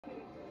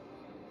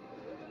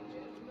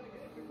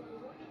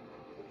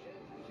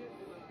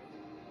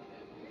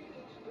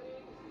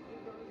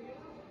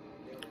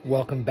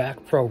Welcome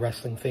back, pro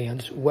wrestling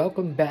fans.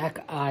 Welcome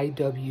back,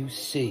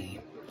 IWC.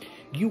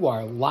 You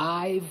are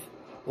live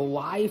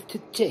to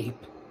tape.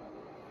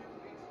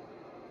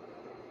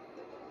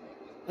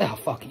 Oh,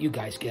 fuck it, you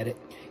guys get it.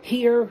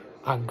 Here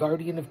on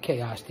Guardian of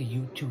Chaos, the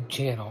YouTube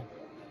channel,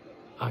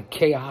 on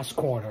Chaos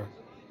Corner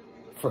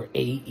for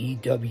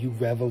AEW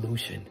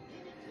Revolution.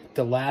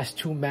 The last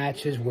two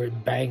matches were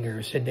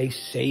bangers, and they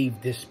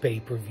saved this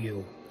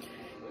pay-per-view.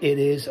 It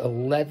is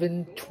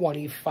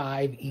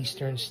 11:25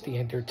 Eastern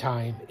Standard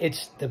Time.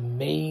 It's the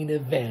main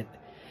event.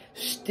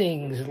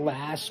 Sting's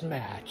last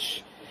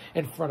match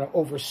in front of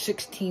over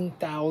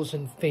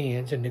 16,000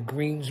 fans in the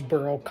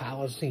Greensboro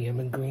Coliseum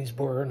in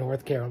Greensboro,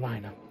 North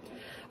Carolina.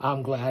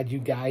 I'm glad you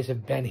guys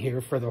have been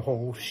here for the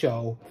whole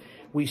show.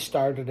 We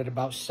started at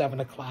about 7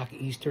 o'clock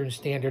Eastern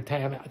Standard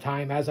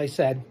Time, as I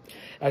said,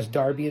 as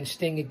Darby and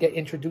Sting get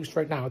introduced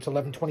right now. It's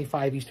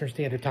 11:25 Eastern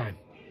Standard Time.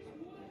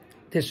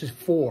 This is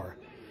for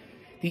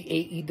the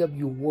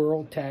AEW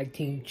World Tag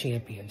Team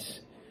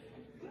Championships,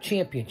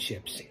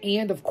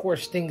 and of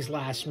course Sting's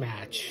last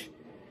match.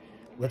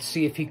 Let's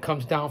see if he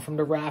comes down from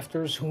the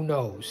rafters. Who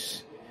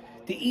knows?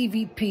 The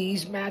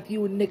EVPs,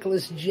 Matthew and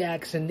Nicholas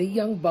Jackson, the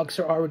Young Bucks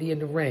are already in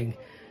the ring.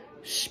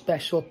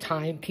 Special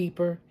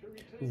timekeeper,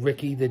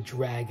 Ricky the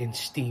Dragon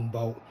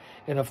Steamboat.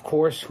 And of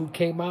course, who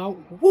came out?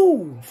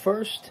 Woo!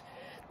 First,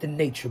 the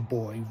Nature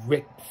Boy,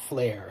 Ric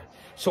Flair.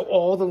 So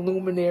all the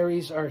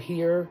luminaries are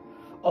here.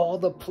 All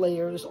the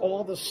players,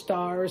 all the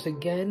stars.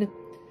 Again,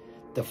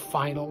 the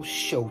final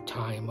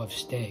showtime of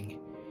Sting.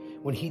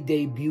 When he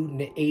debuted in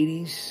the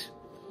 80s,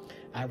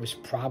 I was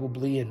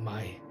probably in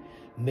my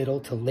middle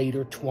to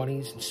later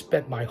 20s and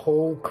spent my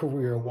whole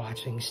career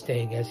watching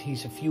Sting, as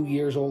he's a few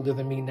years older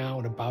than me now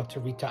and about to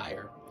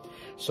retire.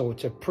 So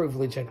it's a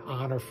privilege and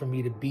honor for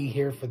me to be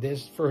here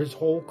for his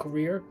whole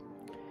career.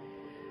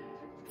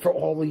 For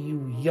all of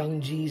you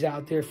young G's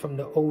out there from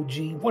the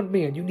OG, one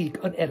man, unique,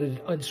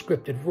 unedited,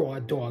 unscripted, raw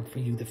dog for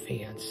you, the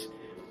fans.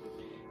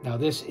 Now,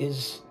 this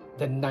is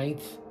the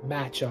 9th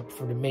matchup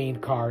for the main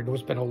card.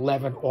 There's been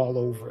 11 all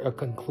over,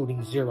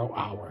 concluding 0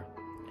 hour.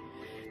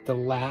 The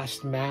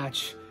last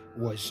match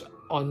was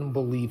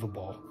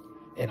unbelievable,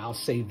 and I'll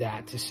save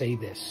that to say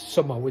this.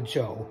 Samoa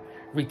Joe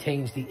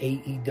retains the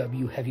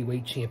AEW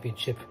Heavyweight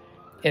Championship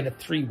in a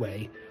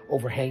 3-way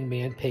over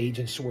Hangman Page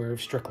and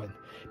Swerve Strickland.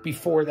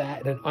 Before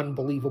that, an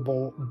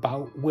unbelievable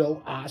bout,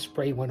 Will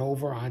Ospreay went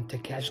over on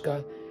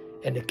Takeshita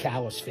and the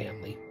Callis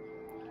family.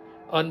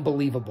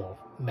 Unbelievable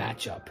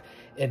matchup.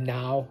 And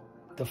now,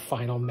 the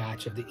final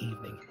match of the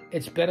evening.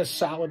 It's been a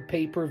solid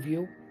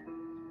pay-per-view.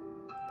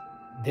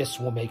 This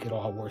will make it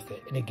all worth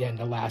it. And again,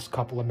 the last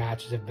couple of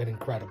matches have been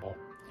incredible.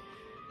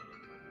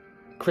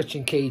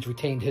 Christian Cage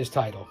retained his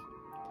title.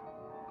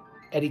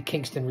 Eddie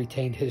Kingston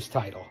retained his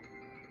title.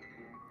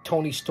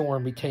 Toni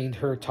Storm retained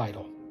her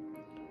title.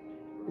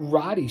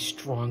 Roddy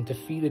Strong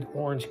defeated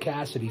Orange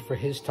Cassidy for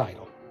his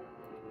title.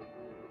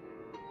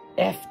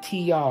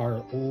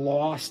 FTR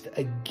lost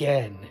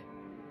again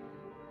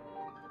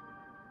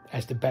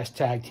as the best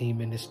tag team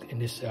in this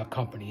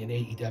company, in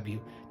AEW,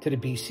 to the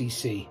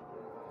BCC.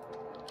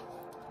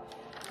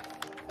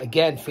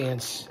 Again,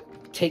 fans,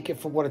 take it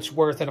for what it's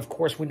worth. And of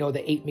course, we know the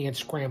 8-man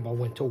scramble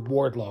went to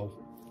Wardlow,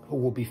 who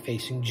will be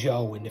facing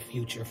Joe in the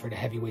future for the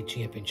Heavyweight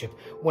Championship,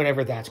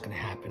 whenever that's going to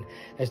happen,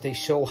 as they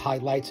show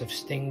highlights of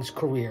Sting's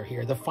career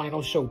here, the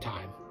final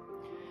showtime.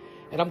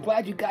 And I'm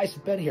glad you guys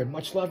have been here.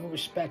 Much love and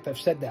respect.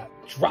 I've said that.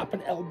 Drop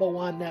an elbow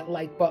on that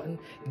like button.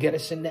 Get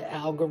us in the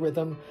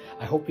algorithm.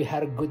 I hope you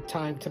had a good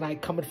time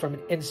tonight, coming from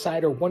an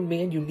insider, one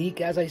man,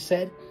 unique, as I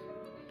said.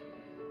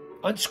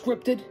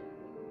 Unscripted.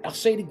 I'll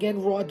say it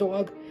again, Raw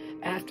Dog.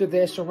 After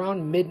this,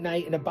 around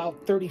midnight, in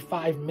about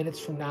 35 minutes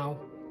from now,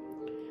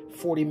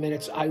 40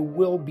 minutes, I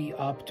will be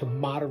up to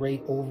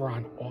moderate over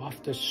on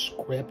Off the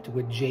Script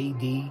with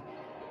JD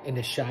and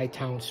the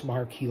Chi-Town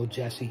Smart Heel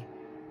Jesse.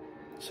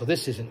 So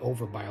this isn't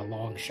over by a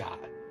long shot.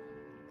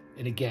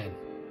 And again,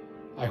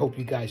 I hope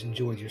you guys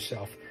enjoyed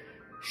yourself.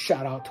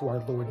 Shout out to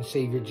our Lord and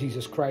Savior,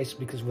 Jesus Christ,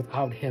 because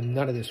without him,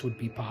 none of this would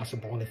be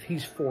possible. And if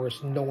he's for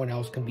us, no one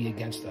else can be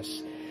against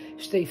us.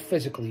 Stay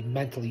physically,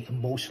 mentally,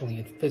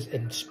 emotionally,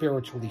 and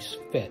spiritually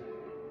fit.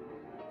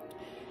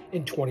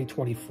 In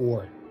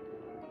 2024,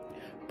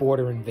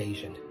 border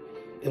invasion,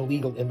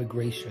 illegal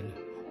immigration,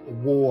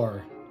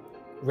 war,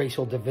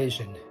 racial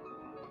division,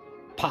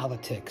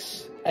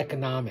 politics,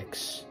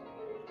 economics,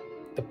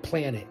 the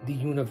planet, the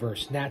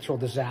universe, natural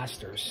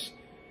disasters,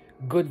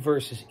 good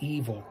versus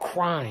evil,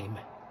 crime,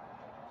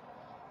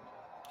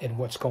 and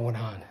what's going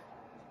on.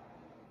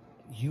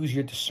 Use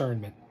your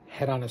discernment,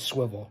 head on a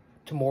swivel.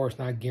 Tomorrow's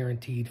not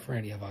guaranteed for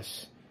any of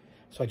us.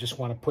 So I just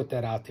want to put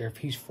that out there. If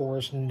he's for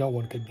us, no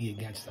one could be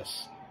against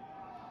us.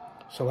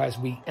 So as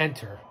we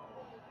enter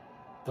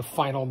the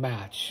final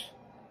match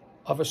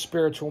of a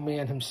spiritual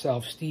man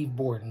himself, Steve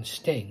Borden,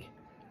 Sting,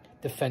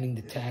 defending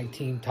the tag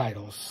team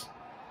titles.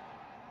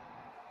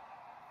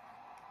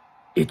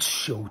 It's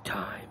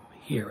showtime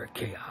here at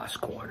Chaos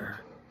Corner.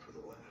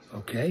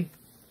 Okay?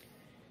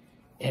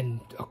 And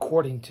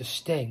according to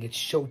Sting, it's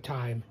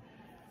showtime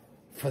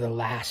for the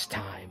last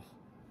time.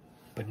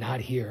 But not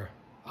here.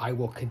 I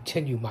will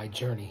continue my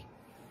journey.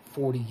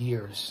 40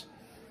 years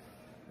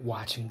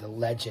watching the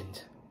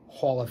legend,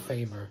 Hall of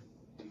Famer.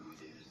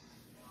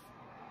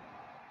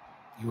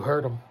 You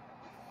heard him.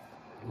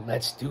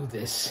 Let's do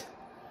this.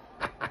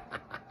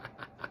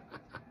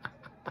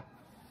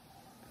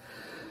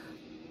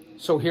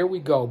 So here we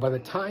go. By the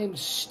time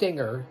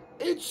Stinger,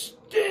 it's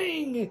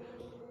Sting,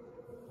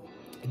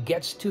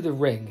 gets to the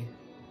ring,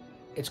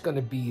 it's going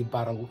to be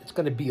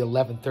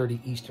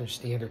 11:30 Eastern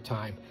Standard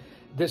Time.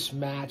 This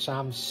match,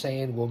 I'm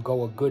saying, will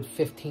go a good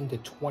 15 to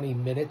 20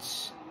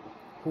 minutes.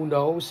 Who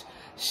knows?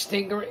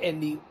 Stinger in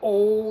the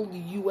old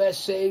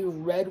USA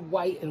red,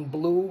 white, and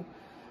blue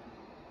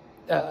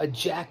a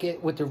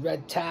jacket with the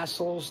red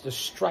tassels, the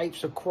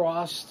stripes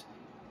across,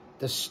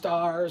 the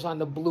stars on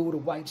the blue, the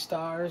white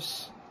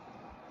stars.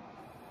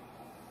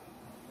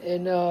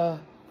 And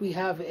we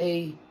have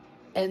a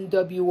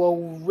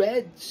NWO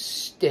Red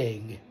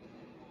Sting.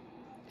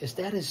 Is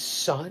that his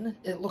son?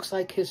 It looks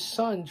like his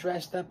son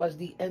dressed up as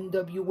the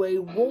NWA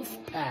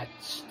Wolfpack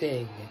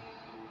Sting.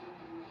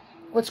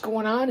 What's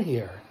going on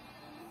here?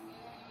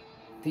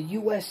 The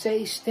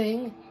USA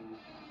Sting,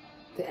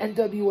 the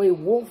NWA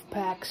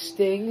Wolfpack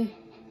Sting,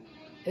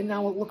 and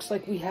now it looks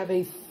like we have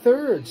a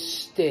third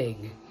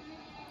Sting.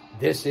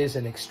 This is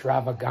an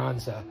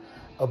extravaganza,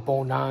 a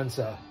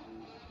bonanza.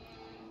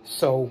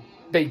 So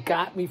they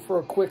got me for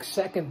a quick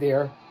second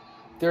there.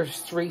 There's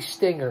 3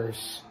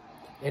 Stingers.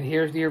 And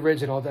here's the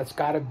original. That's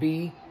got to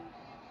be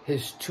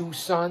his 2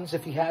 sons,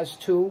 if he has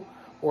 2,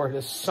 or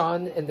the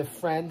son and the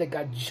friend that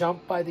got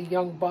jumped by the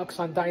Young Bucks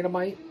on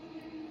Dynamite.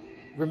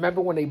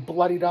 Remember when they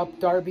bloodied up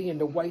Darby in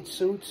the white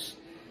suits?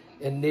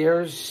 And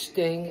there's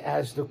Sting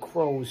as the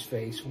Crow's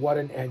face. What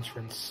an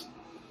entrance.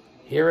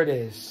 Here it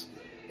is.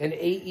 An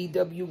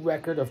AEW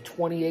record of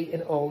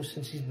 28-0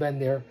 since he's been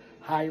there.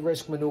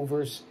 High-risk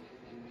maneuvers.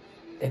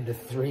 And the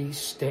 3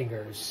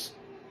 Stingers.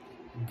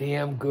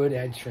 Damn good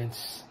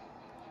entrance.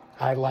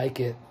 I like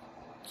it.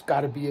 It's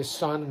got to be his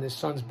son and his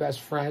son's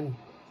best friend.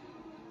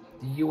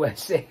 The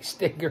USA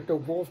Stinger, the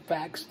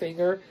Wolfpack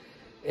Stinger,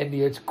 and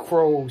the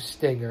Crow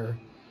Stinger.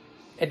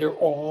 And they're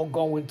all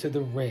going to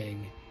the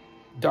ring.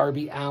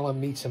 Darby Allin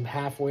meets him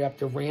halfway up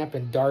the ramp,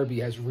 and Darby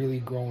has really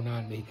grown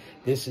on me.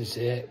 This is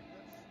it.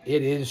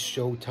 It is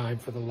showtime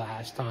for the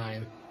last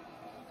time.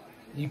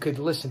 You could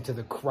listen to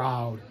the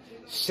crowd.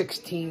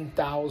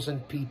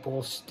 16,000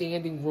 people,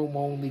 standing room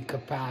only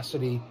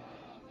capacity.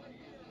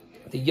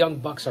 The Young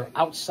Bucks are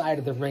outside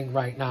of the ring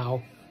right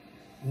now.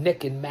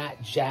 Nick and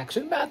Matt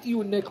Jackson. Matthew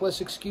and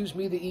Nicholas, excuse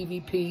me, the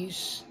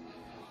EVPs.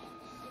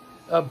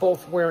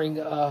 Both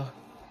wearing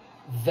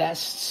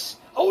vests.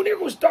 Oh, there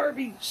goes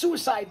Darby.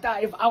 Suicide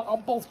dive out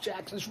on both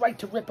Jacksons. Right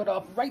to rip it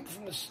up. Right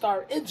from the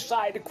start.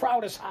 Inside, the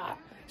crowd is hot.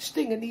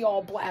 Sting in the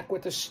all black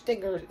with the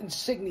Stinger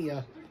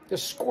insignia. The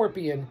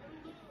Scorpion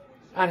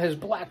on his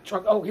black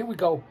trunk. Oh, here we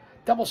go.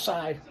 Double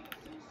side.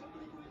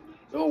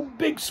 Oh,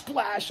 big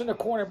splash in the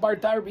corner by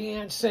Darby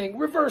and Sting.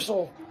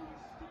 Reversal.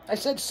 I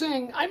said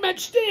Sting. I meant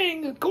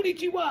Sting.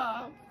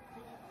 Konnichiwa.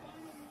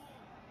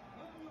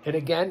 And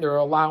again, they're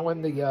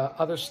allowing the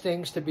other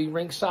Stings to be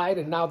ringside,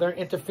 and now they're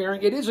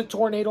interfering. It is a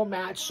tornado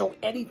match, so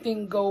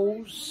anything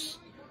goes.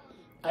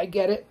 I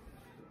get it.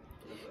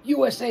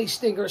 USA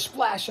Stinger,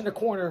 splash in the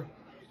corner.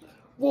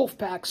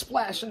 Wolfpack,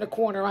 splash in the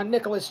corner on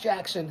Nicholas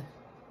Jackson.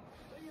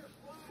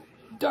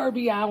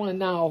 Darby Allin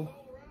now.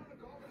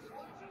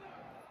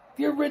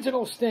 The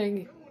original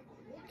Sting.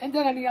 And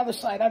then on the other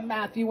side, on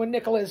Matthew and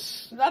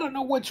Nicholas. I don't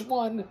know which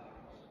one.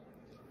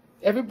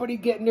 Everybody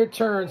getting their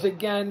turns.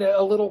 Again,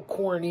 a little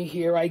corny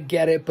here. I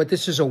get it. But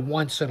this is a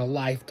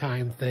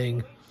once-in-a-lifetime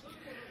thing.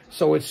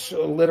 So it's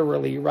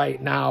literally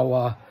right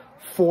now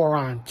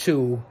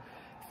 4-on-2.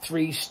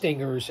 3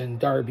 Stingers and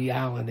Darby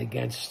Allin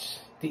against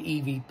the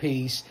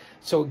EVPs.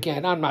 So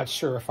again, I'm not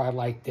sure if I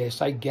like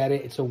this. I get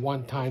it. It's a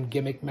one-time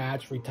gimmick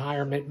match,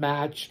 retirement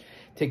match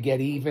to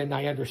get even.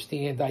 I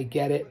understand. I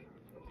get it.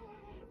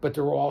 But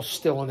they're all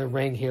still in the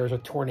ring here as a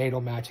tornado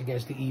match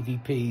against the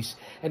EVPs.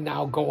 And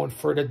now going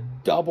for the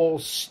double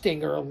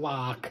Stinger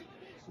lock.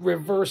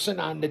 Reversing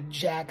on the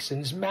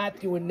Jacksons.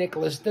 Matthew and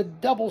Nicholas, the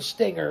double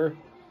Stinger.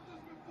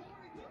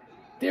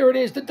 There it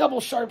is, the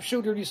double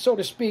sharpshooter, so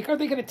to speak. Are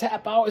they going to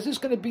tap out? Is this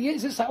going to be it?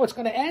 Is this how it's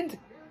going to end?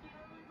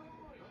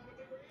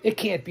 It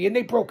can't be. And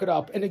they broke it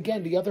up. And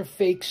again, the other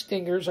fake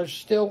Stingers are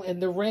still in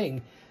the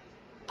ring.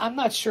 I'm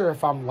not sure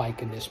if I'm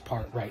liking this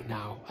part right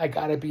now. I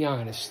got to be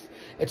honest.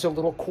 It's a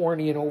little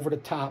corny and over the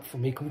top for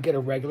me. Can we get a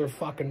regular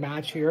fucking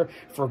match here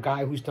for a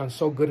guy who's done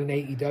so good in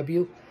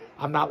AEW?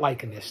 I'm not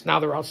liking this. Now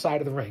they're outside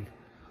of the ring.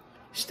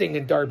 Sting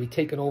and Darby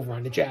taking over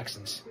on the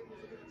Jacksons.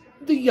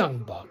 The Young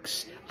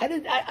Bucks.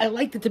 I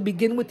liked it to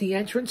begin with, the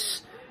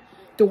entrance.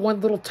 The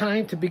one little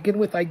time to begin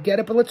with, I get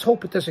it. But let's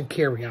hope it doesn't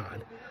carry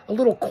on. A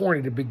little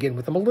corny to begin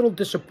with. I'm a little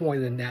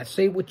disappointed in that.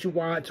 Say what you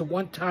want. It's a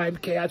one-time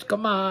catch.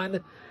 Come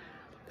on.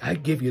 I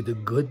give you the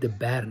good, the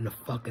bad, and the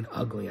fucking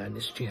ugly on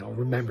this channel.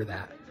 Remember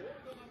that.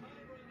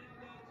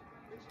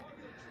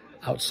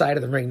 Outside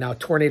of the ring now,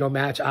 tornado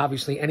match.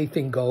 Obviously,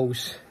 anything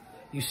goes.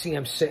 You see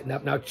him sitting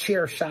up. Now,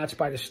 chair shots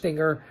by the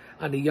Stinger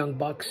on the Young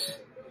Bucks.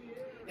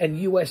 And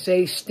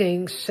USA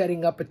Sting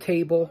setting up a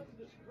table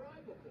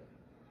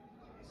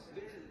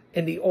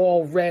in the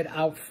all-red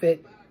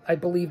outfit. I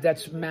believe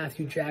that's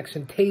Matthew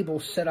Jackson.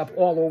 Tables set up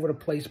all over the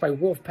place by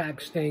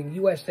Wolfpack Sting,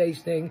 USA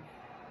Sting.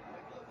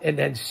 And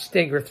then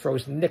Stinger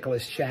throws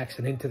Nicholas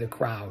Jackson into the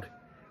crowd.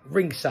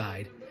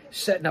 Ringside.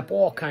 Setting up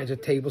all kinds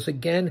of tables.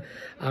 Again,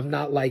 I'm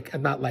not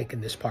liking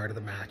this part of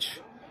the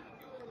match.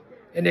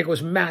 And there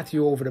goes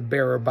Matthew over the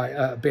barrier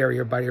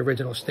by the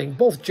original Sting.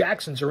 Both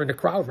Jacksons are in the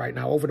crowd right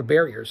now over the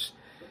barriers.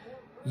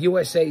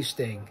 USA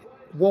Sting.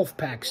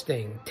 Wolfpack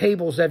Sting.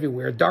 Tables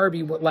everywhere.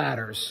 Darby with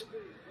ladders.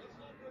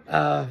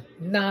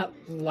 Not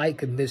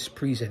liking this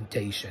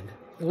presentation.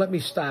 Let me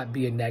stop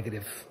being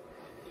negative.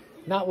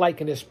 Not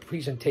liking this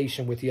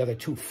presentation with the other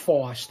two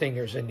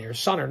Stingers in there.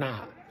 Son or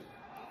not.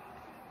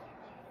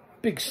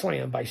 Big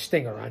slam by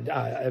Stinger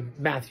on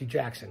Matthew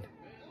Jackson.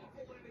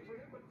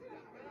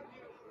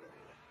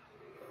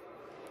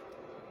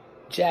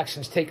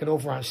 Jackson's taking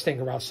over on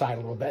Stinger outside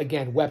a little bit.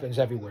 Again, weapons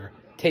everywhere.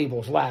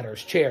 Tables,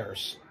 ladders,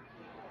 chairs.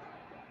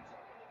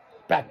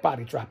 Back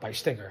body drop by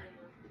Stinger.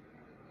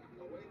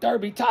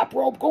 Darby top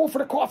rope, going for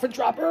the coffin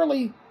drop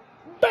early.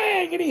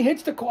 Bang! And he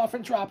hits the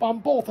coffin drop on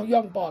both of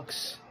Young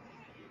Bucks.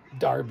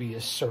 Darby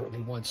is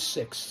certainly one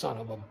sick son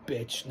of a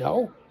bitch.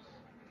 No?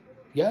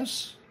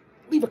 Yes?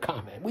 Leave a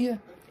comment, will you?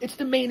 It's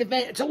the main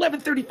event. It's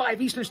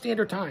 11:35 Eastern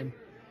Standard Time.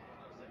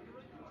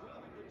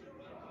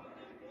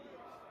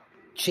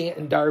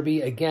 Chanting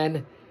Darby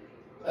again.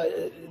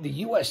 The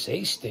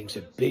USA Sting's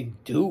a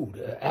big dude.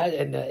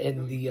 And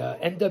the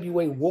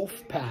NWA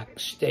Wolfpack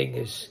Sting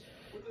is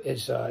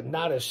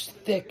not as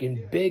thick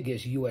and big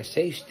as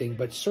USA Sting,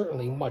 but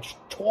certainly much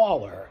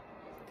taller.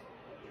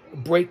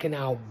 Breaking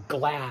out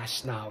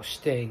glass now,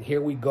 Sting. Here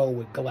we go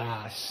with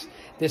glass.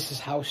 This is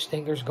how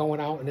Stinger's going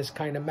out in this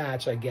kind of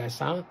match, I guess,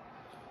 huh?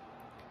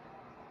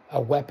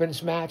 A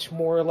weapons match,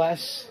 more or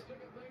less.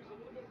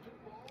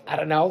 I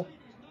don't know.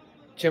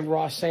 Jim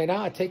Ross saying,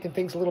 taking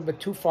things a little bit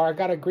too far. I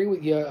got to agree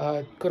with you,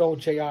 good old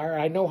JR.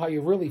 I know how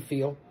you really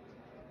feel.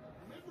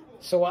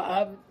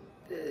 So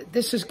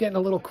this is getting a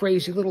little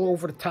crazy, a little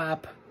over the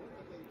top.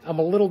 I'm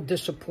a little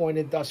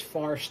disappointed thus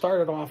far.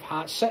 Started off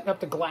hot, setting up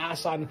the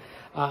glass on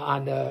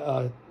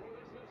the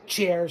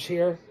chairs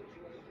here.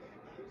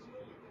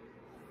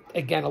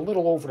 Again, a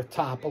little over the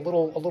top, a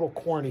little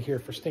corny here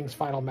for Sting's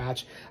final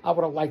match. I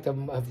would have liked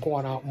them to have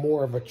gone out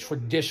more of a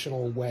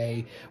traditional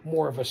way,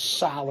 more of a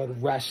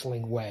solid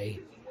wrestling way.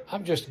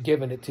 I'm just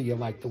giving it to you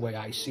like the way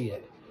I see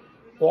it.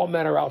 All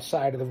men are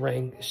outside of the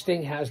ring.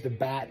 Sting has the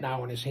bat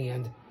now in his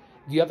hand.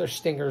 The other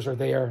Stingers are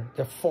there,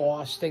 the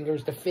false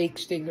Stingers, the fake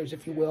Stingers,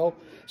 if you will.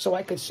 So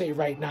I could say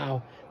right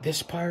now,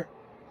 this part,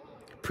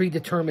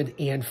 predetermined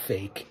and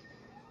fake.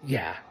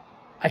 Yeah,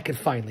 I can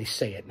finally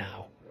say it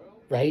now,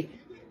 right?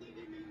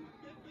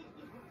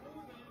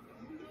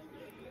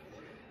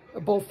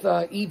 Both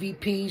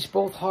EVPs,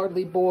 both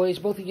Hardly Boys,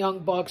 both the Young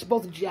Bucks,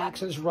 both the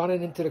Jacksons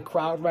running into the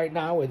crowd right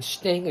now, and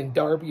Sting and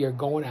Darby are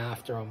going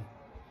after them.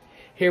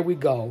 Here we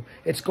go.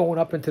 It's going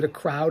up into the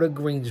crowd of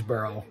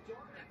Greensboro.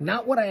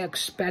 Not what I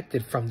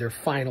expected from their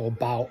final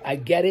bout. I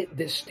get it.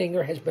 This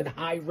Stinger has been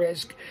high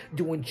risk,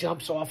 doing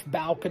jumps off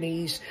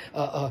balconies,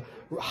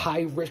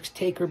 high risk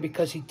taker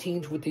because he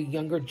teams with the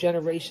younger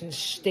generation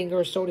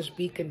Stinger, so to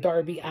speak, and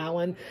Darby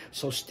Allin.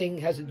 So Sting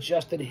has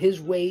adjusted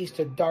his ways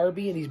to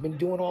Darby, and he's been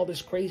doing all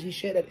this crazy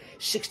shit at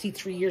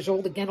 63 years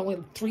old. Again,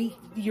 only 3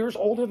 years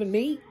older than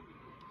me.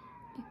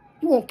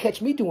 You won't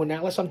catch me doing that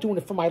unless I'm doing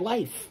it for my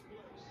life.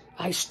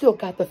 I still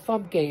got the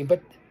thumb game,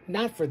 but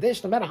not for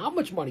this, no matter how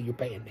much money you're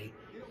paying me.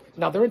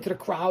 Now, they're into the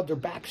crowd. They're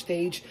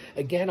backstage.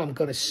 Again, I'm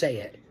going to say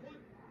it.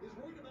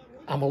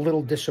 I'm a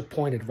little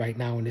disappointed right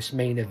now in this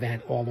main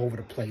event all over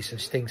the place in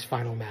Sting's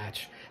final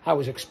match. I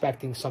was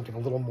expecting something a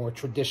little more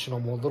traditional,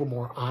 a little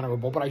more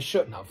honorable, but I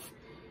shouldn't have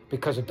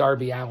because of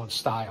Darby Allin's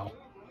style.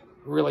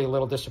 Really a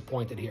little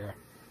disappointed here.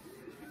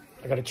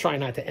 I got to try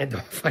not to end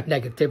off my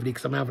negativity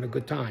because I'm having a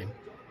good time.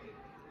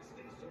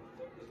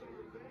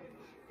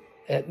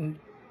 And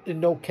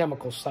no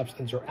chemical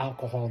substance or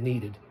alcohol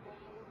needed.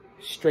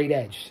 Straight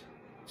edge.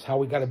 It's how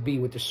we got to be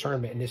with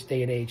discernment in this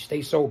day and age.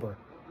 Stay sober.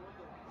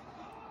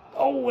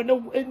 Oh,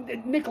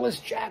 and Nicholas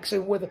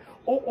Jackson with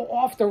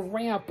off the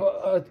ramp,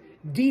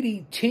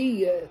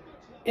 DDT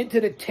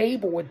into the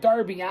table with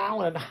Darby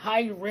Allin.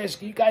 High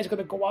risk. You guys are going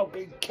to go out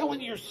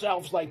killing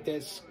yourselves like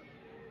this.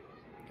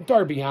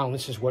 Darby Allin,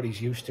 this is what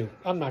he's used to.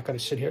 I'm not going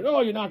to sit here. Oh,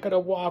 you're not going to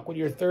walk when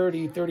you're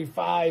 30,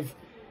 35.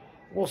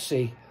 We'll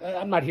see.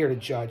 I'm not here to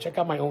judge. I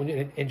got my own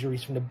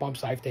injuries from the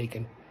bumps I've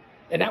taken.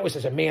 And that was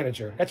as a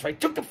manager. That's right.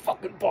 Took the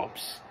fucking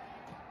bumps.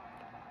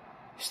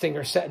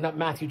 Stinger setting up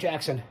Matthew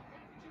Jackson.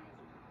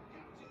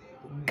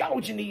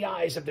 Gouging the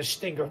eyes of the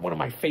Stinger. One of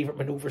my favorite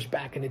maneuvers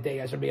back in the day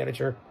as a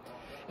manager.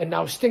 And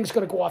now Sting's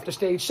going to go off the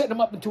stage, setting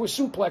him up into a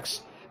suplex.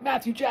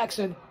 Matthew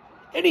Jackson.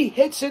 And he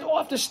hits it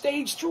off the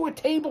stage through a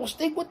table.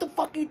 Sting, what the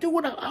fuck are you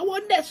doing? How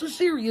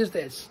unnecessary is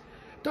this?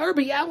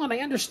 Darby Allin, I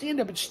understand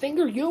it, but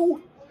Stinger,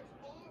 you?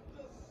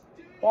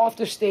 Off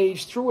the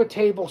stage, through a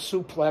table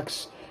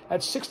suplex. At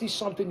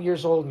 60-something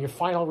years old in your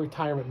final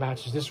retirement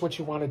match, is this what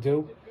you want to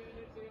do?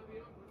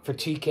 for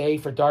TK,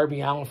 for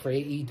Darby Allin, for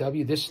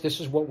AEW. This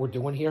is what we're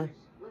doing here.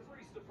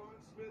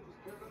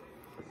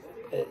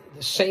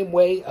 The same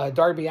way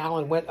Darby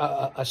Allin went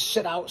a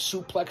sit-out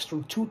suplex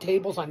through 2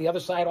 tables on the other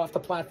side off the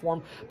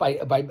platform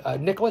by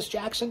Nicholas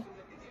Jackson.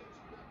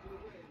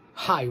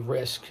 High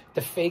risk,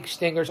 the fake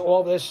stingers,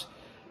 all this.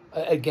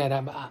 Again,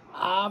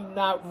 I'm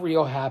not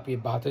real happy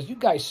about this. You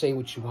guys say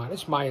what you want.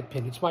 It's my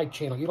opinion. It's my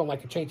channel. You don't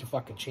like to change the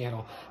fucking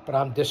channel, but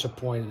I'm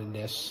disappointed in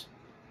this.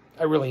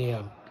 I really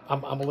am.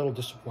 I'm a little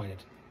disappointed.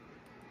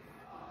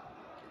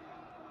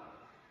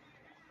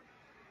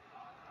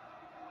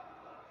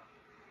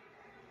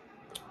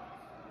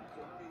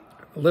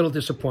 A little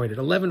disappointed.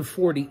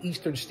 11:40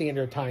 Eastern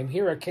Standard Time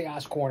here at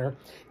Chaos Corner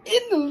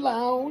in the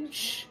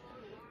lounge.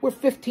 We're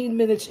 15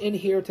 minutes in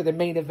here to the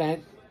main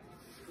event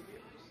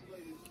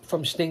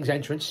from Sting's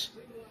entrance.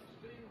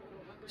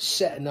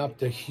 Setting up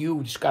the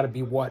huge, it's got to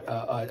be what,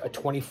 a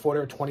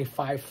 20-footer,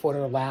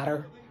 25-footer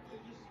ladder.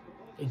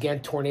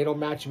 Again, tornado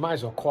match. You might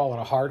as well call it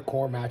a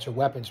hardcore match, a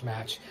weapons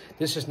match.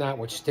 This is not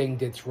what Sting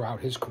did throughout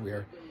his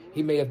career.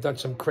 He may have done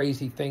some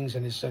crazy things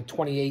in his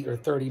 28 or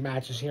 30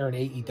 matches here in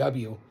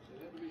AEW.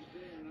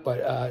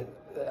 But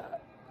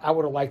I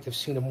would have liked to have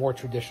seen a more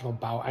traditional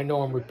bout. I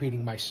know I'm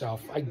repeating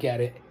myself. I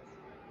get it.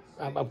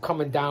 I'm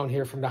coming down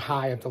here from the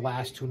high of the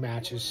last 2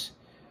 matches.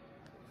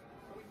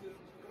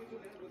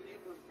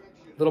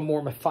 A little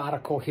more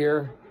methodical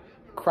here.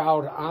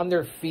 Crowd on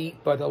their feet,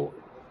 but a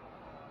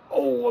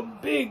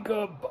big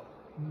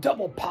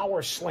double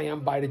power slam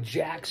by the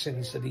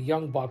Jacksons, the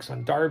Young Bucks,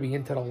 on Darby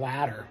into the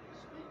ladder.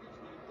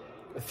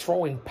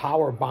 Throwing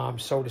power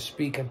bombs, so to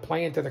speak, and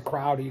playing to the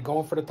crowd. Are you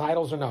going for the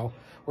titles or no?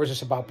 Or is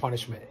this about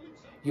punishment?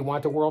 You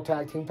want the World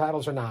Tag Team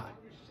titles or not?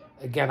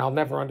 Again, I'll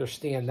never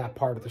understand that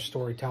part of the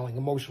storytelling,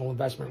 emotional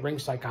investment, ring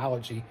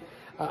psychology.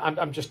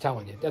 I'm just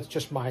telling you. That's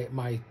just my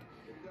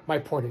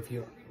point of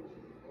view.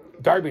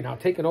 Darby now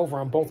taking over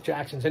on both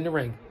Jacksons in the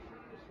ring.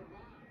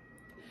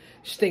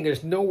 Sting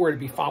is nowhere to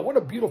be found. What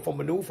a beautiful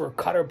maneuver,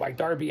 cutter by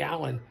Darby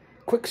Allin.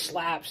 Quick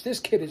slaps. This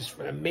kid is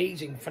an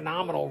amazing,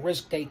 phenomenal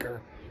risk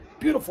taker.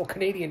 Beautiful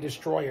Canadian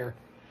destroyer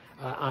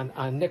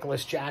on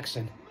Nicholas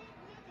Jackson.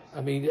 I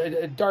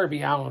mean,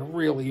 Darby Allin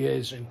really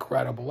is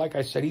incredible. Like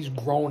I said, he's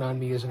grown on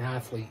me as an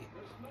athlete.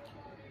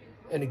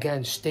 And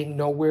again, Sting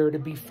nowhere to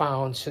be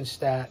found since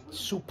that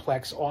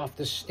suplex off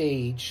the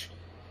stage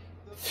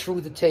through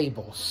the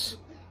tables.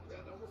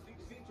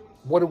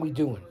 What are we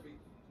doing?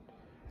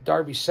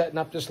 Darby setting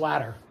up this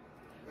ladder.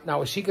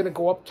 Now, is he going to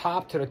go up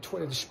top to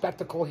the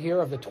spectacle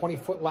here of the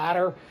 20-foot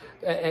ladder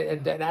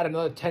and then add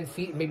another 10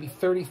 feet, maybe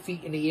 30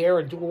 feet in the air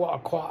and do a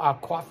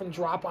coffin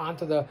drop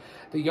onto the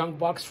Young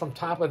Bucks from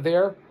top of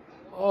there?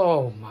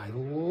 Oh, my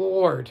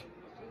Lord.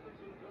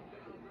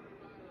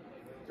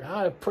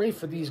 I pray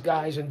for these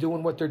guys and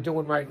doing what they're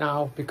doing right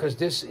now, because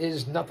this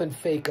is nothing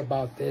fake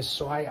about this.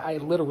 So I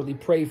literally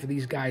pray for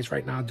these guys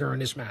right now during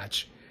this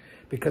match,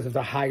 because of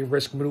the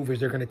high-risk maneuvers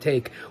they're going to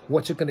take.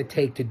 What's it going to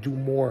take to do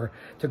more,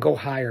 to go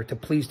higher, to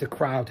please the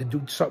crowd, to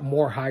do something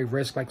more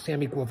high-risk like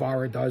Sammy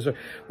Guevara does,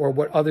 or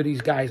what other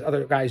guys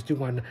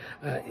do on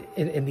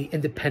in the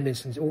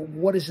independents?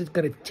 What is it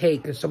going to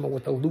take, and some of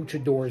what the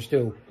luchadors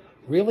do?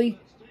 Really?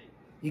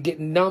 You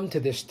get numb to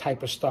this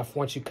type of stuff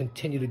once you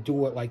continue to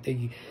do it, like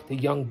the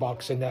Young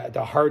Bucks and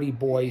the Hardy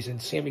Boys and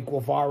Sammy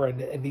Guevara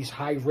and these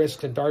high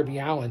risks and Darby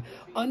Allin.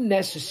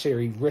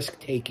 Unnecessary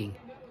risk-taking.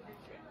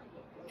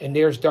 And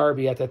there's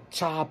Darby at the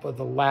top of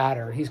the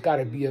ladder. He's got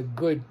to be a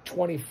good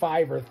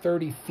 25 or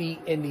 30 feet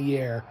in the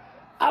air.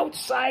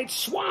 Outside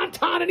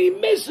swanton, and he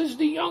misses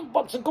the Young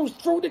Bucks and goes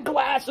through the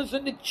glasses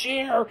in the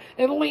chair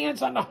and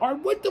lands on the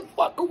hard. What the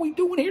fuck are we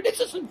doing here?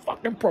 This isn't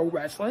fucking pro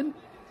wrestling.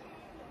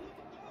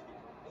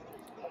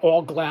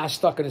 All glass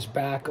stuck in his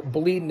back,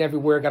 bleeding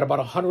everywhere. Got about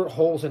 100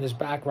 holes in his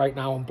back right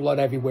now and blood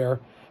everywhere.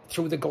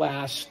 Through the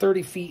glass,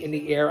 30 feet in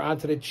the air,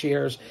 onto the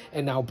chairs,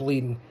 and now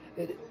bleeding.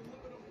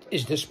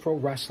 Is this pro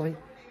wrestling?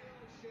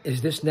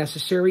 Is this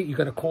necessary? You're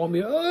going to call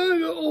me,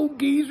 oh,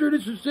 geezer,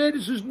 this is it,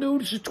 this is new,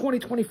 this is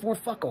 2024,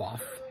 fuck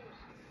off.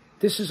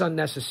 This is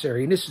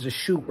unnecessary, and this is a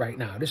shoot right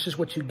now. This is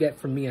what you get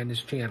from me on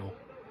this channel.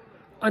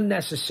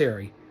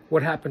 Unnecessary.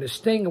 What happened to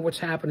Sting and what's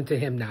happening to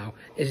him now.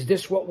 Is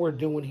this what we're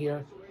doing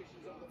here?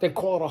 Then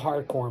call it a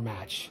hardcore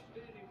match.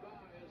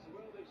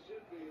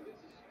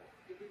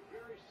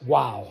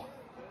 Wow.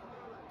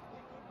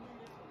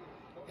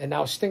 And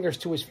now Stinger's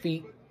to his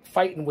feet,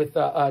 fighting with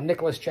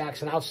Nicholas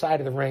Jackson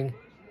outside of the ring.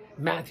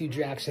 Matthew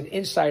Jackson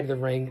inside of the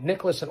ring.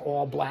 Nicholas in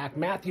all black.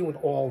 Matthew in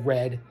all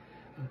red.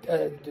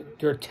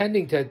 They're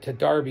tending to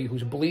Darby,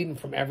 who's bleeding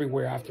from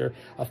everywhere after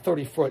a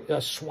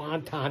 30-foot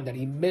swanton that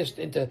he missed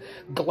into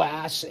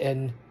glass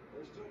and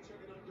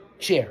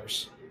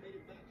chairs.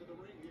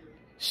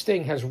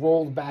 Sting has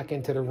rolled back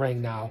into the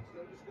ring now.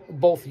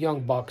 Both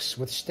Young Bucks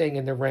with Sting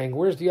in the ring.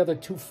 Where's the other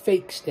 2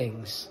 fake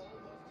Stings?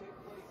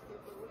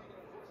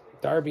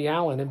 Darby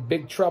Allin in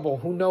big trouble.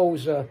 Who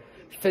knows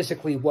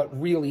physically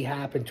what really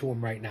happened to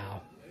him right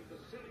now.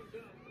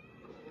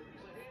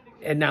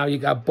 And now you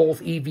got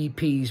both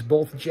EVPs,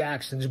 both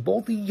Jacksons,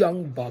 both the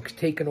Young Bucks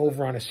taking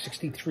over on a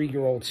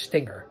 63-year-old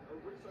Stinger.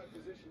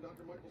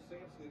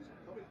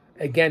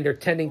 Again, they're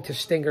tending to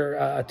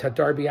Stinger, to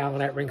Darby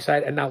Allin at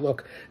ringside. And now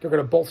look, they're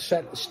going to both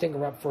set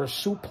Stinger up for a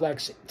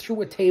suplex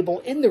through a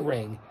table in the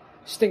ring.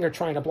 Stinger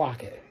trying to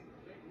block it.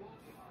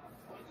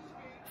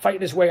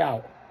 Fighting his way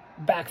out.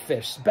 Back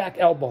fists, back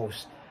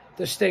elbows.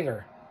 The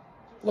Stinger.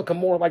 Looking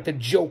more like the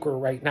Joker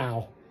right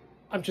now.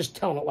 I'm just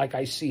telling it like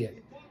I see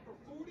it.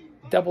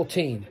 Double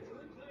team.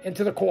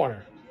 Into the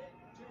corner.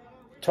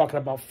 Talking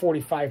about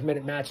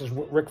 45-minute matches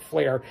with Ric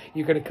Flair.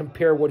 You're going to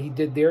compare what he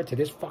did there to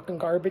this fucking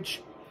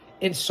garbage?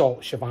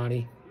 Insult,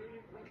 Shivani.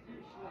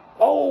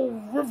 Oh,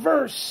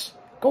 reverse.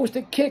 Goes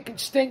to kick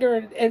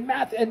Stinger, and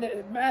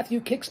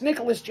Matthew kicks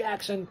Nicholas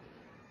Jackson.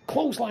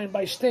 Clothesline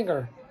by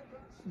Stinger.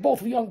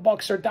 Both Young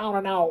Bucks are down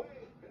and out.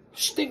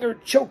 Stinger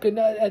choking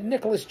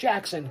Nicholas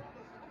Jackson.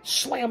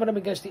 Slamming him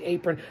against the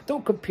apron.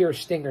 Don't compare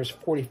Stinger's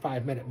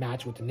 45-minute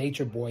match with the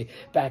Nature Boy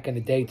back in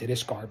the day to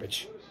this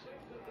garbage.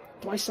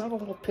 Do I sound a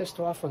little pissed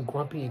off and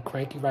grumpy and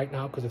cranky right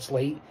now because it's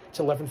late? It's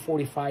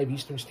 11:45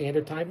 Eastern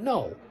Standard Time?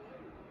 No.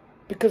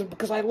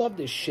 Because I love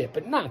this shit,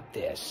 but not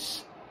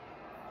this.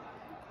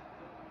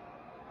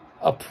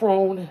 A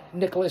prone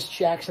Nicholas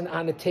Jackson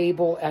on the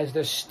table as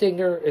the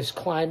Stinger is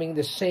climbing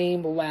the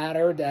same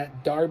ladder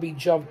that Darby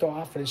jumped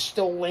off and is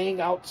still laying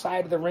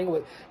outside of the ring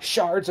with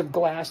shards of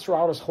glass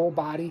throughout his whole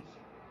body.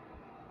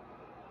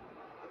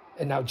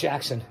 And now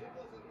Jackson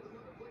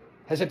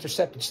has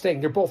intercepted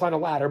Sting. They're both on a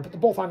ladder, but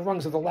they're both on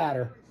rungs of the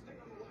ladder.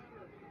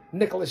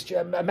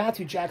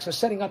 Matthew Jackson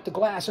setting up the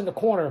glass in the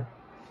corner.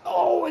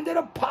 Oh, and then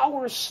a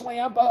power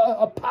slam,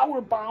 a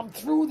power bomb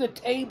through the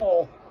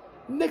table.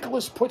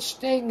 Nicholas puts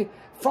Sting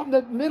from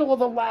the middle of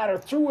the ladder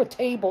through a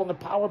table in the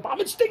power bomb,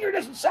 and Stinger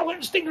doesn't sell it,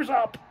 and Stinger's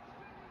up.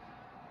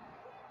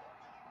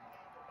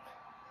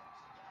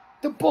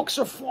 The books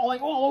are falling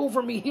all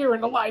over me here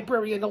in the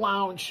library in the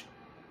lounge.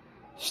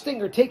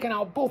 Stinger taking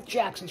out both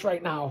Jacksons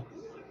right now.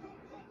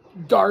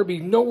 Darby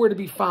nowhere to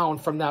be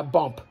found from that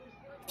bump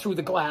through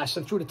the glass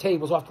and through the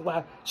tables off the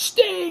ladder.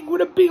 Sting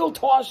with a heel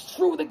toss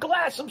through the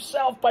glass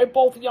himself by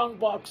both Young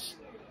Bucks.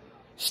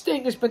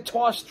 Sting has been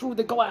tossed through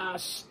the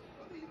glass.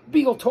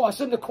 Heel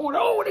toss in the corner.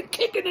 Oh, and a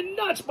kick in the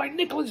nuts by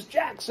Nicholas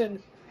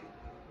Jackson.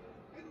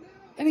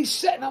 And he's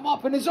setting him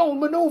up in his own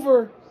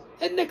maneuver.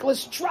 And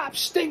Nicholas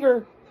drops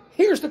Stinger.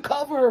 Here's the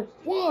cover.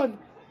 1,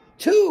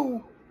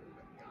 2.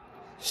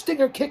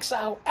 Stinger kicks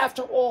out.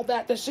 After all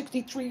that, the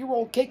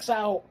 63-year-old kicks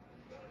out.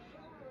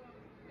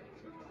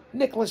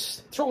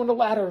 Nicholas throwing the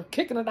ladder,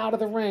 kicking it out of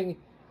the ring.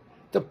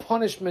 The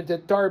punishment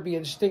that Darby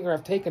and Stinger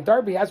have taken.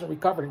 Darby hasn't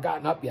recovered and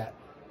gotten up yet.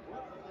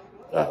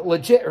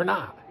 Legit or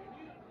not.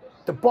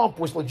 The bump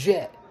was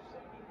legit.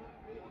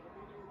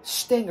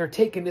 Stinger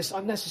taking this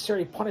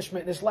unnecessary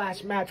punishment in his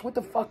last match. What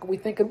the fuck are we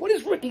thinking? What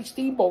is Ricky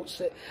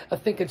Steamboat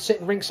thinking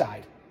sitting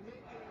ringside?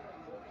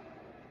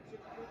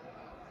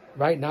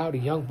 Right now, the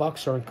Young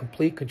Bucks are in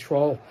complete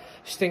control.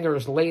 Stinger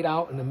is laid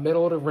out in the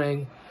middle of the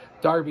ring.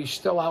 Darby's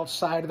still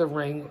outside of the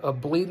ring,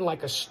 bleeding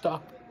like a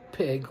stuck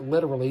pig,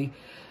 literally,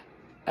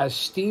 as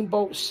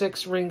Steamboat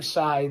 6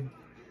 ringside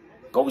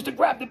goes to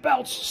grab the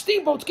belts.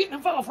 Steamboat's getting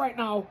involved right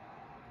now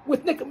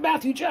with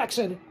Matthew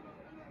Jackson.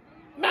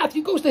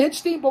 Matthew goes to hit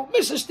Steamboat,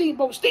 misses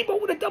Steamboat.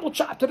 Steamboat with a double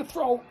chop to the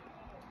throat.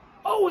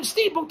 Oh, and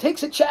Steamboat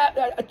takes a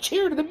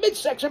chair to the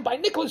midsection by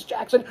Nicholas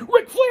Jackson.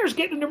 Ric Flair's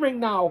getting in the ring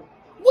now.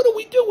 What are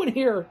we doing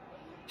here?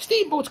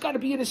 Steamboat's got to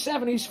be in his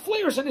 70s.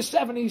 Flair's in his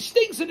 70s.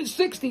 Sting's in his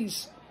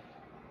 60s.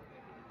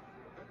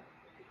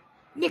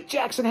 Nick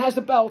Jackson has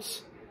the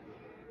belts.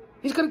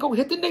 He's going to go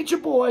hit the Nature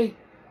Boy.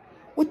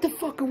 What the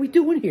fuck are we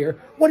doing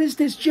here? What is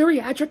this,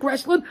 geriatric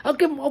wrestling? I'll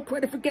give him all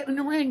credit for getting in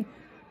the ring.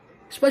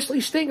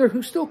 Especially Stinger,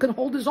 who still can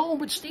hold his own,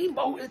 but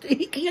Steamboat,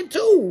 he can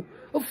too.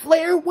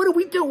 Flair, what are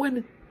we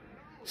doing?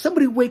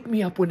 Somebody wake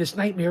me up when this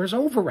nightmare is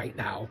over right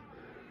now.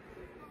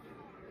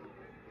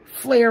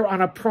 Flair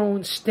on a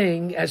prone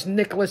Sting as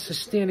Nicholas is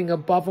standing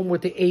above him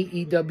with the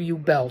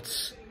AEW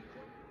belts.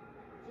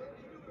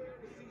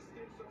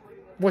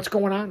 What's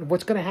going on?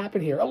 What's going to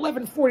happen here?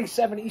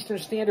 11:47 Eastern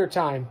Standard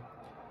Time.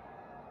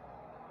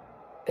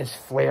 Is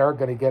Flair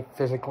going to get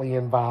physically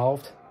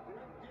involved?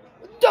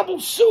 Double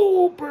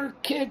super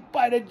kick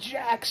by the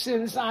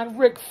Jacksons on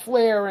Ric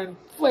Flair, and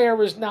Flair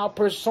is now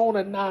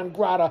persona non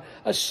grata,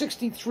 a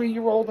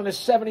 63-year-old and a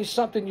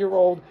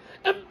 70-something-year-old,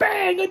 and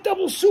bang, a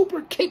double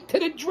super kick to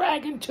the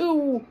Dragon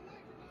 2.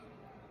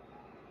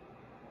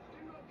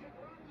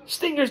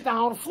 Stinger's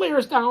down,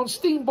 Flair's down,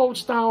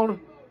 Steamboat's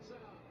down.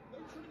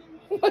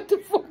 What the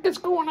fuck is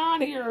going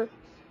on here?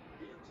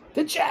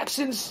 The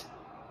Jacksons.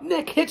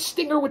 Nick hits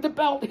Stinger with the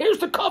belt. Here's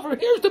the cover.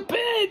 Here's the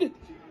pin.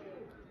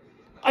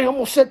 I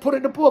almost said put it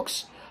in the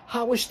books.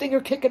 How is Stinger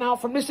kicking out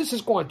from this? This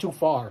is going too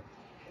far.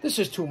 This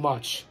is too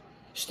much.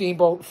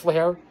 Steamboat,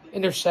 Flair,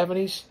 in their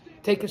 70s,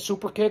 taking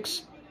super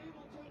kicks.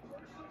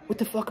 What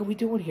the fuck are we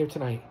doing here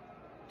tonight?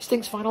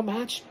 Sting's final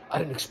match? I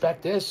didn't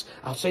expect this.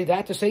 I'll say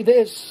that to say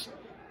this.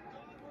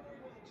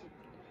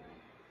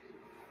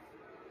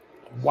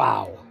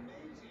 Wow.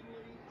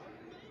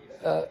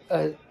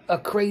 A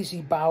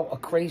crazy bout, a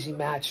crazy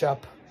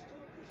matchup.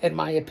 In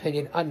my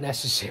opinion,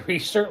 unnecessary.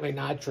 Certainly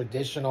not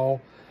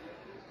traditional.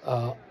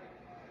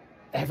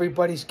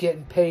 Everybody's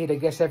getting paid. I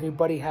guess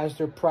everybody has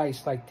their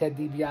price, like Ted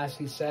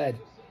DiBiase said.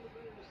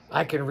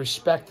 I can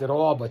respect it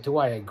all, but do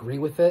I agree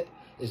with it?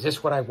 Is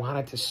this what I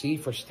wanted to see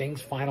for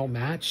Sting's final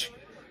match?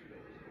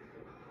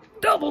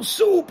 Double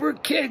super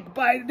kick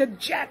by the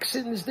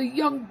Jacksons, the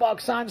Young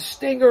Bucks on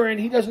Stinger, and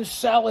he doesn't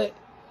sell it.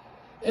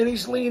 And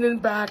he's leaning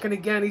back, and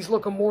again, he's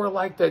looking more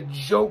like the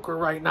Joker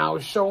right now,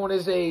 showing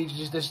his age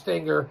as the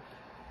Stinger.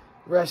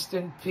 Rest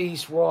in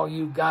peace for all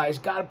you guys.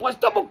 God bless.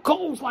 Double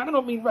clothesline. I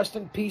don't mean rest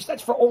in peace.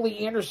 That's for Ole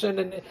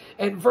Anderson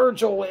and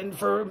Virgil and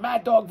for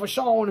Mad Dog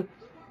Vachon.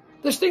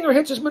 The Stinger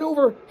hits his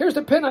maneuver. Here's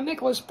the pin on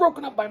Nicholas,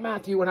 broken up by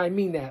Matthew, and I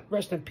mean that.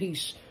 Rest in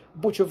peace,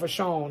 Butcher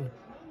Vachon,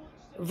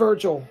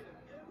 Virgil,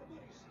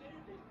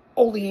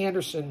 Ole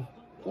Anderson,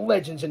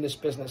 legends in this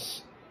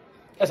business.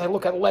 As I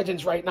look at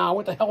legends right now,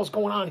 what the hell is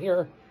going on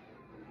here?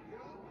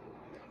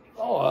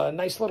 Oh, a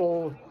nice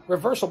little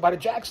reversal by the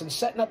Jacksons,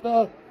 setting up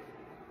the...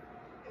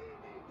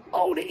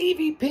 Oh, the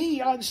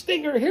EVP on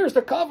Stinger. Here's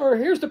the cover.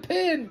 Here's the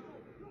pin.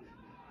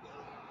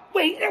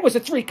 Wait, that was a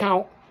 3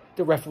 count.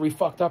 The referee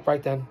fucked up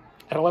right then.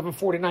 At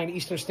 11:49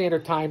 Eastern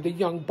Standard Time, the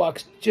Young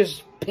Bucks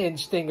just pinned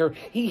Stinger.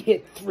 He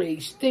hit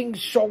 3. Sting's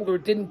shoulder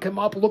didn't come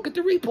up. Look at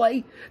the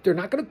replay. They're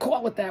not going to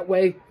call it that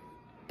way.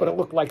 But it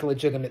looked like a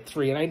legitimate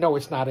 3. And I know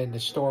it's not in the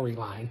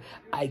storyline.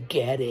 I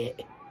get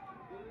it.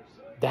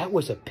 That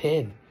was a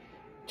pin.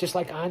 Just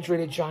like Andre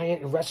the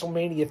Giant in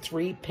WrestleMania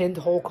 3 pinned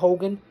Hulk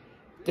Hogan.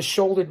 The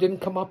shoulder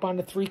didn't come up on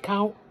the 3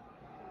 count.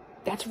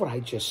 That's what I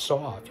just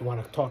saw. If you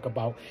want to talk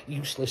about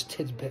useless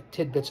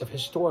tidbits of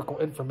historical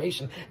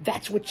information,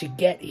 that's what you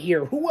get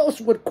here. Who else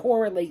would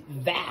correlate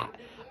that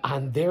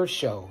on their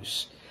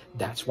shows?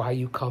 That's why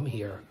you come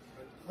here.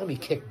 Let me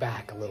kick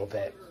back a little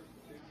bit.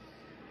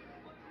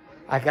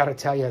 I got to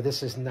tell you,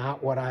 this is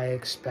not what I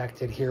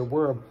expected here.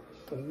 We're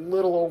a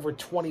little over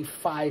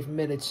 25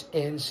 minutes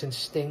in since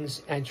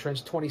Sting's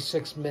entrance,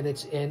 26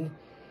 minutes in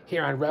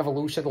here on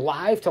Revolution.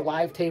 Live to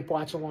live tape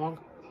watch along.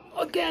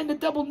 Again, the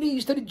double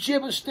knees to the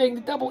jib of Sting,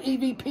 the double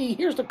EVP.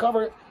 Here's the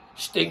cover.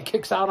 Sting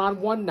kicks out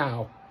on 1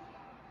 now.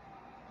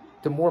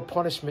 The more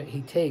punishment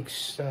he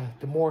takes,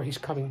 the more he's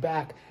coming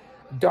back.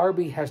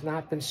 Darby has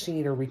not been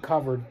seen or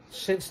recovered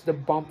since the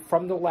bump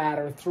from the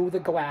ladder through the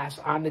glass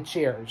on the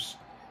chairs.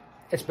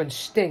 It's been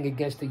Sting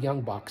against the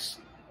Young Bucks.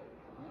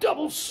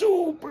 Double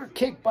super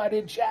kick by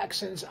the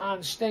Jacksons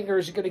on Stinger.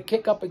 Is he going to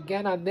kick up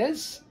again on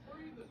this?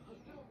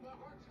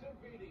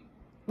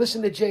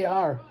 Listen to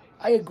JR.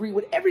 I agree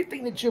with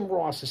everything that Jim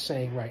Ross is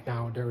saying right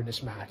now during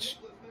this match.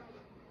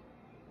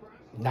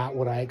 Not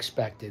what I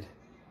expected.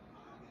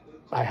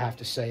 I have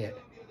to say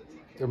it.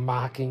 They're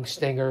mocking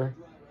Stinger.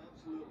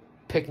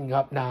 Picking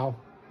up now.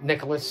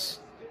 Nicholas.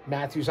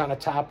 Matthews on a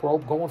top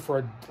rope. Going for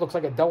a, looks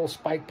like a double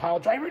spike pile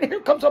driver. And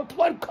here comes a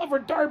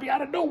blood-covered Darby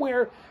out of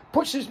nowhere.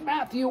 Pushes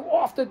Matthew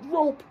off the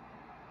rope.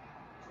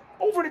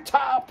 Over the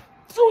top.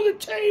 Through the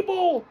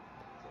table.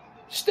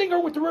 Stinger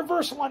with the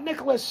reversal on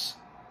Nicholas.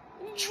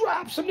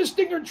 Drops him, the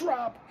Stinger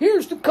drop.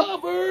 Here's the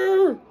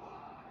cover.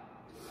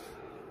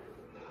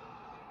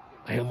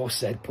 I almost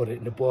said put it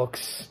in the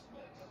books.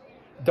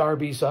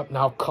 Darby's up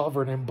now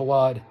covered in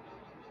blood.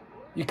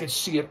 You can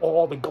see it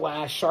all, the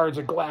glass, shards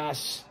of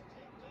glass.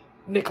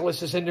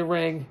 Nicholas is in the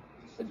ring.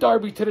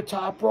 Darby to the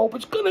top rope.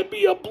 It's going to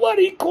be a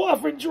bloody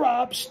coffin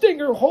drop.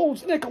 Stinger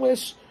holds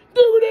Nicholas.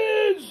 There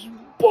it is.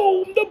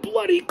 Boom, the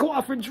bloody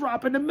coffin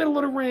drop in the middle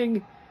of the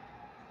ring.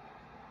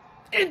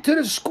 Into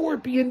the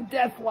Scorpion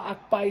Deathlock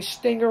by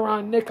Stinger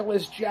on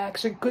Nicholas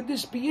Jackson. Could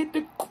this be it?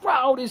 The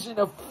crowd is in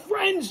a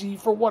frenzy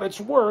for what it's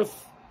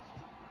worth.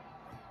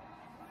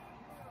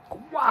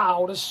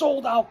 Wow, the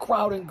sold-out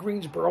crowd in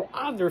Greensboro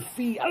on their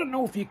feet. I don't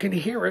know if you can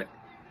hear it.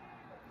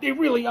 They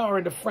really are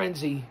in a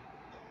frenzy.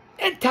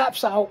 And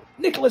taps out.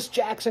 Nicholas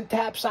Jackson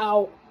taps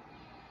out.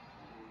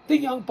 The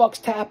Young Bucks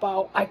tap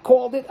out. I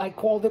called it. I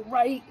called it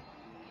right.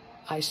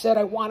 I said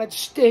I wanted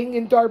Sting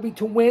and Darby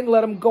to win.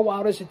 Let them go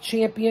out as a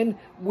champion.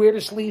 Where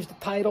this leaves the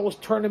titles,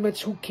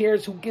 tournaments, who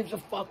cares? Who gives a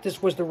fuck?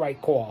 This was the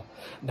right call.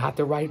 Not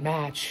the right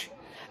match.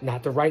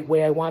 Not the right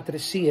way I wanted to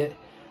see it.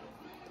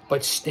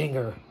 But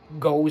Stinger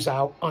goes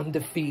out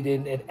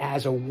undefeated and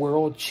as a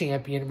world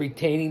champion,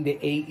 retaining the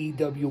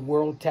AEW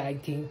World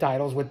Tag Team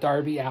titles with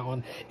Darby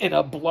Allin in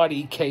a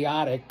bloody,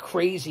 chaotic,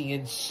 crazy,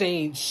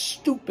 insane,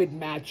 stupid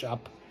matchup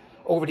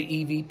over the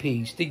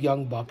EVPs, the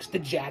Young Bucks, the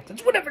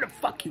Jacksons, whatever the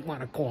fuck you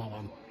want to call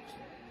them.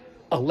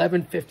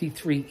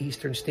 11:53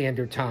 Eastern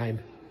Standard Time.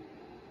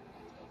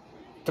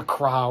 The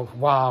crowd,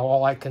 wow,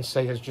 all I can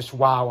say is just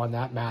wow on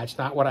that match.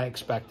 Not what I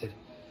expected.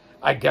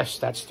 I guess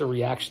that's the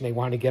reaction they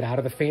want to get out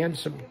of the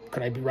fans.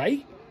 Could I be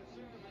right?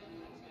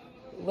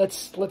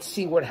 Let's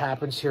see what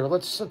happens here.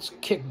 Let's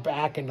kick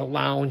back in the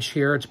lounge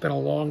here. It's been a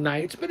long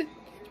night. It's been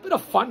a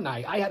fun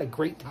night. I had a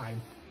great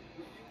time.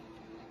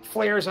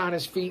 Flair's on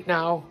his feet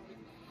now.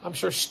 I'm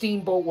sure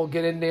Steamboat will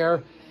get in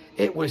there.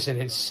 It was an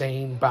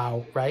insane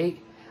bout,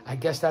 right? I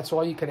guess that's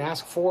all you can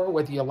ask for,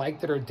 whether you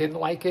liked it or didn't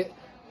like it.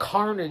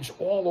 Carnage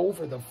all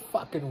over the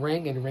fucking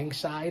ring and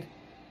ringside.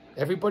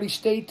 Everybody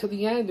stayed to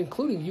the end,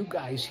 including you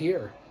guys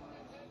here.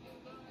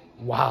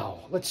 Wow.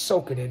 Let's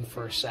soak it in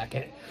for a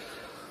second.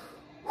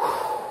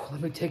 Whew. Let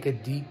me take a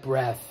deep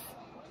breath.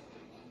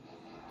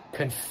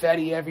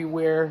 Confetti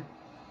everywhere.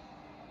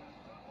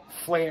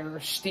 Flair,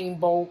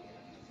 Steamboat.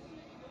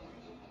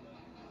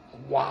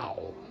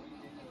 Wow.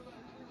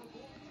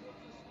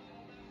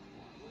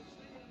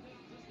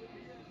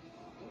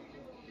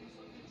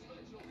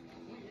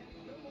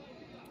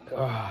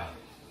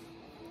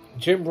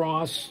 Jim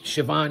Ross,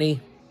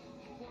 Shivani,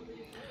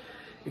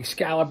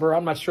 Excalibur.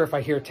 I'm not sure if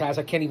I hear Taz.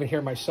 I can't even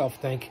hear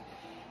myself think.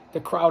 The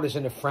crowd is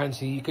in a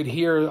frenzy. You could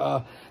hear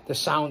the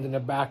sound in the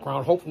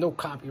background. Hope no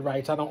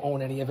copyrights. I don't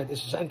own any of it.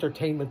 This is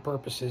entertainment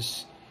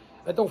purposes.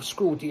 Don't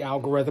screw with the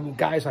algorithm.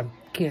 Guys, I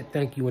can't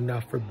thank you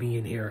enough for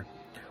being here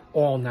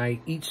all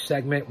night. Each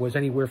segment was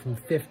anywhere from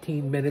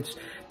 15 minutes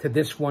to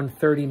this one,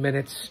 30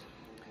 minutes,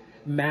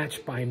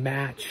 match by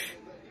match.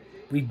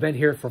 We've been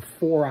here for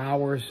 4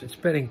 hours. It's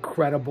been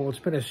incredible. It's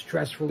been a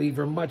stress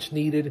reliever, much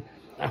needed.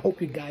 I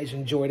hope you guys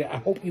enjoyed it. I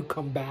hope you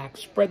come back.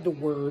 Spread the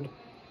word.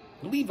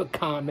 Leave a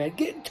comment.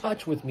 Get in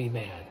touch with me,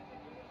 man.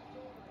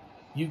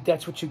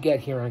 That's what you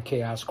get here on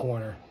Chaos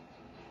Corner.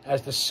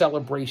 As the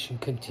celebration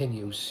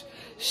continues,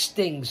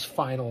 Sting's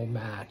final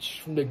match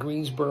from the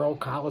Greensboro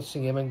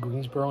Coliseum in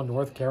Greensboro,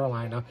 North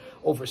Carolina.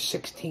 Over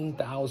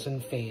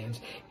 16,000 fans.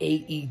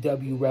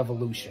 AEW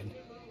Revolution.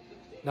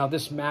 Now,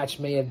 this match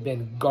may have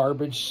been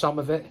garbage, some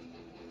of it,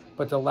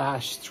 but the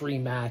last 3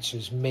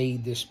 matches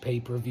made this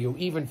pay-per-view,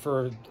 even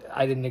for,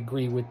 I didn't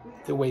agree with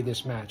the way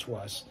this match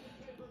was.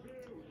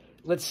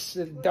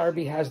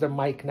 Darby has the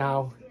mic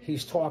now.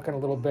 He's talking a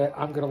little bit.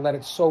 I'm going to let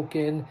it soak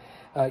in.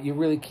 You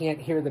really can't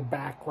hear the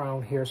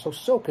background here, so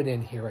soak it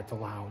in here at the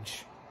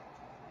lounge.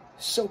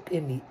 Soak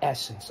in the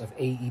essence of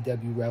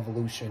AEW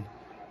Revolution.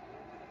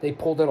 They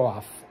pulled it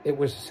off. It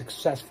was a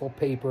successful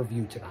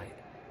pay-per-view tonight.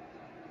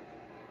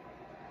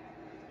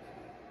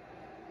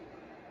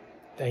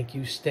 Thank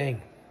you,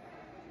 Sting.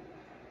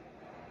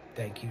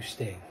 Thank you,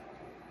 Sting.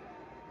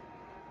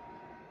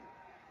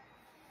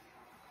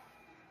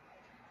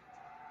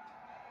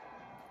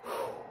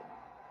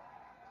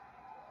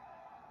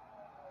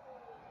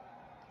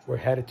 We're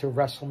headed to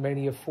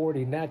WrestleMania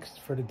 40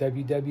 next for the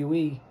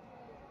WWE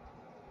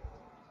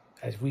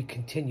as we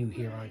continue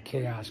here on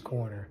Chaos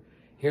Corner.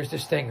 Here's the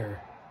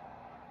Stinger.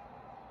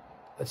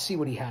 Let's see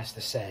what he has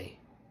to say.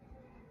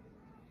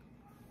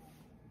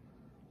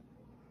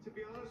 To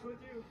be honest with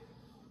you,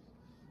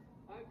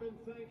 I've been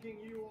thanking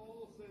you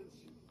all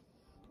since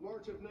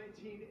March of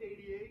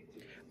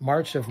 1988.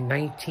 March of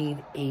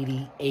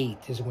 1988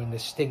 is when the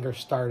Stinger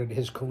started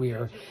his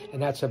career,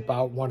 and that's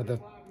about one of the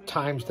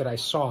times that I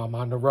saw him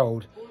on the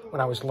road when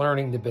I was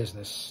learning the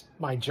business,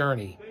 my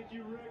journey. Thank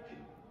you, Rick.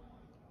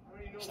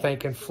 He's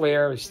thanking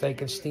Flair, he's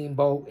thanking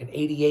Steamboat in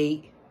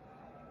 88.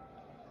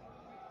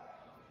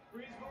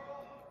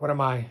 What am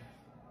I?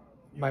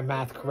 My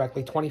math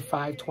correctly,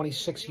 25,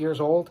 26 years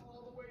old?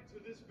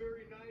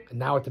 And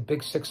now at the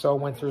Big 6-0,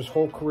 went through his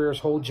whole career, his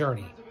whole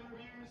journey.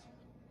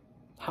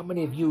 How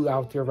many of you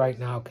out there right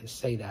now can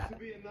say that?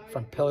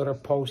 From pillar to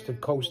post and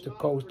coast to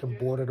coast and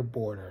border to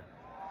border.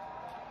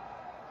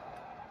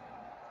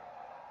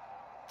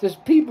 There's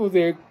people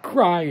there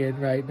crying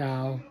right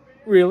now.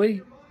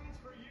 Really?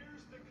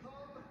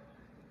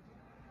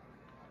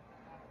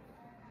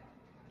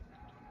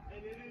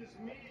 And it is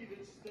me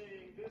that's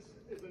saying this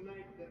is a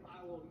night that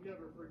I will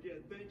never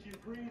forget. Thank you,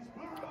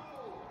 Greensboro.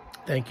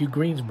 Thank you,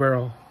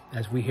 Greensboro,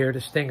 as we hear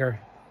the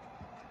Stinger.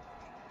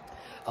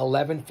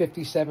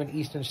 11:57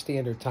 Eastern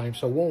Standard Time,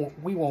 so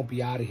we won't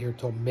be out of here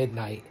till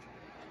midnight.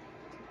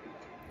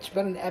 It's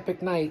been an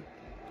epic night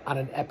on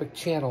an epic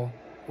channel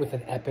with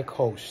an epic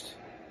host.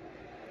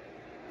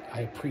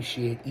 I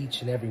appreciate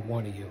each and every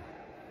one of you,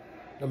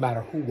 no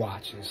matter who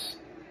watches.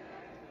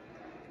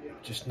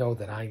 Just know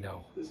that I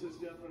know. This is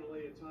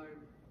definitely a time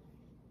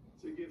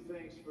to give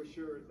thanks for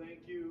sure.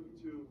 Thank you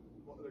to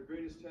the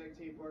greatest tag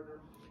team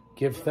partner.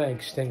 Give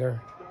thanks, Stinger.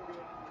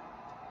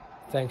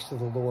 Thanks to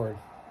the Lord,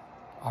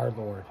 our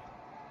Lord,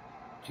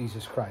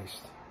 Jesus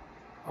Christ,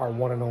 our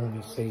one and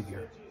only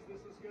Savior. This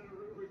is going to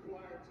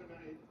require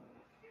tonight.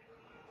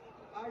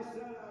 I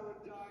said I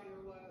would die in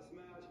the last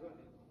match, but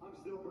I'm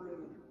still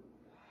breathing.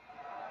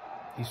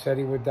 He said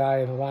he would die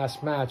in the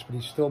last match, but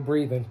he's still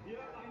breathing. Yeah,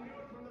 I knew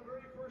it from the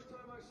very first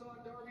time I saw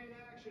Darby in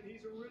action.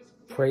 He's a risk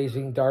taker.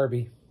 Praising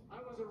Darby. I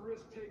was a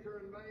risk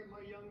taker in my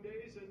young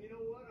days, and you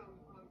know what?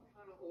 I'm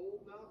kind of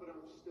old now, but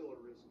I'm still a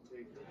risk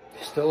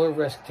taker. Still a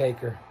risk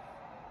taker.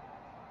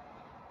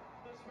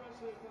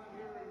 Especially if I'm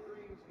here in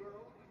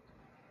Greensboro.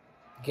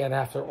 Again,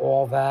 after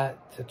all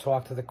that, to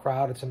talk to the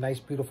crowd, it's a nice,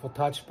 beautiful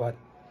touch, but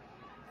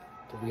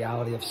the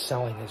reality of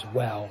selling as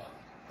well.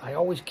 I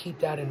always keep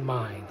that in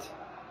mind.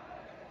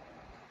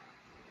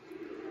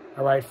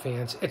 All right,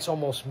 fans, it's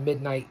almost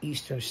midnight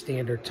Eastern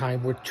Standard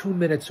Time. We're 2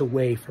 minutes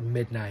away from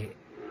midnight.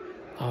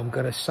 I'm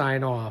going to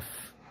sign off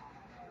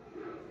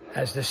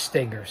as the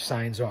Stinger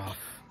signs off.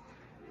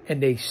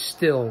 And they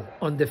still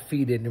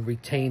undefeated and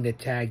retain the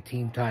tag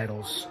team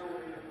titles.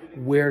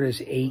 Where does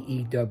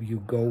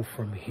AEW go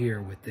from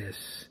here with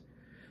this?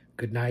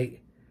 Good night.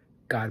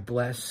 God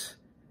bless.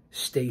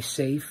 Stay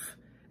safe.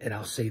 And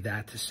I'll say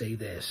that to say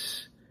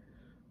this.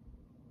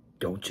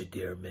 Don't you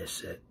dare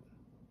miss it.